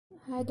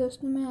हाय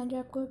दोस्तों, मैं आज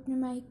आपको अपने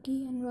माइक की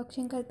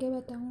अनबॉक्सिंग करके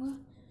बताऊंगा।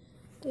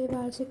 तो ये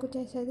बाहर से कुछ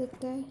ऐसा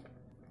दिखता है।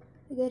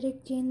 इधर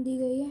एक चेन दी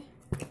गई है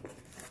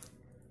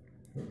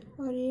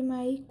और ये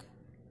माइक,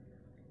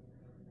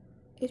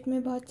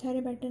 इसमें बहुत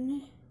सारे बटन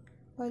हैं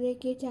और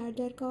एक ये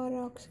चार्जर का और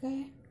ऑक्स का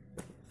है।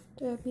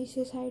 तो अभी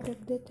इसे साइड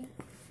रख देते हैं।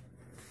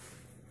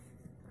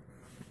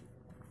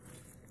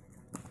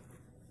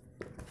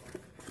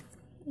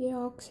 ये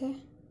ऑक्स है,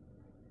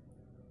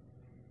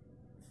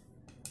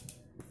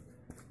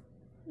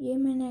 ये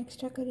मैंने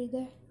एक्स्ट्रा खरीदा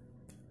है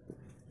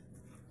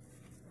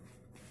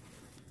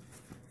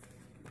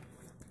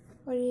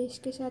और ये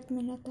इसके साथ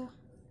मिला था।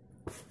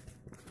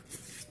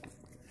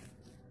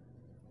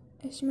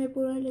 इसमें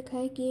पूरा लिखा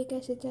है कि ये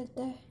कैसे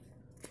चलता है।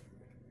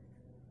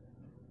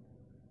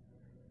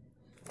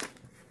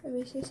 अब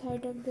इसे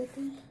साइड रख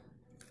देते हैं।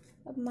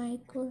 अब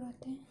माइक को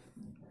लाते हैं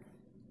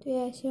तो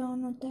ये ऐसे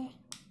ऑन होता है।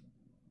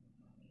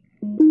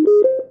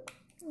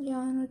 ये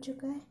ऑन हो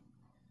चुका है।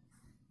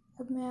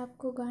 अब मैं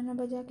आपको गाना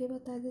बजा के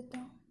बता देता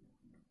हूँ।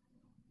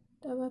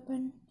 तो अब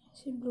अपन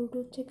इसे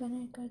ब्लूटूथ से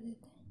कनेक्ट कर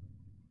देते हैं।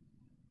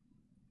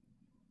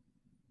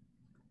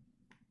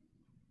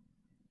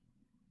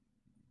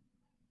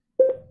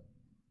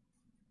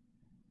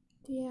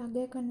 तो ये आ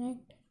गया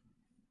कनेक्ट।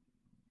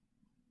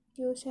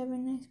 Q7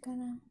 है इसका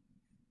नाम।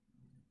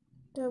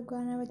 तो अब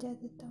गाना बजा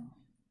देता हूँ।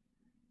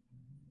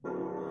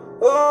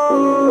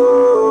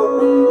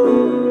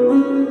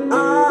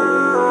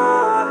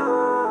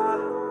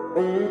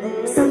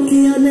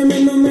 सखिया ने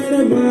मैनू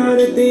मेरे बार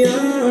दिया,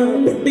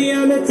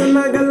 कुटिया ने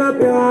चला गला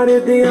प्यार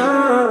दिया,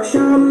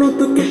 शाम नू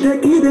तू किथे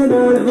किदे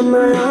नाल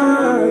हुंदा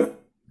यार।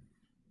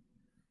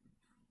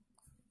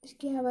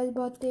 इसकी आवाज़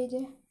बहुत तेज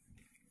है।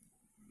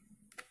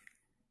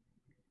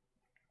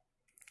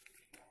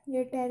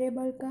 ये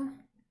टेरेबल का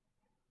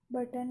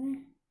बटन है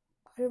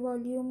और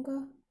वॉल्यूम का,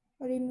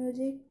 और ये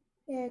म्यूज़िक,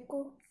 ये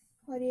एको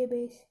और ये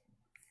बेस।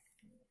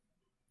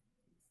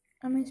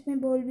 हम इसमें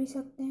बोल भी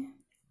सकते हैं।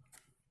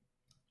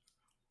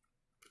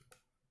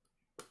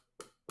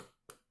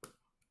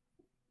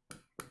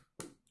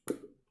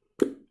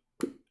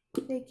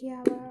 देखिए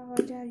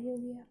आवाज़ आ रही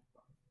होगी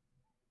आपको।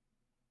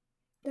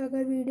 तो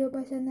अगर वीडियो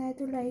पसंद आए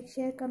तो लाइक,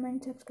 शेयर,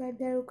 कमेंट, सब्सक्राइब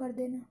ज़रूर कर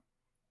देना।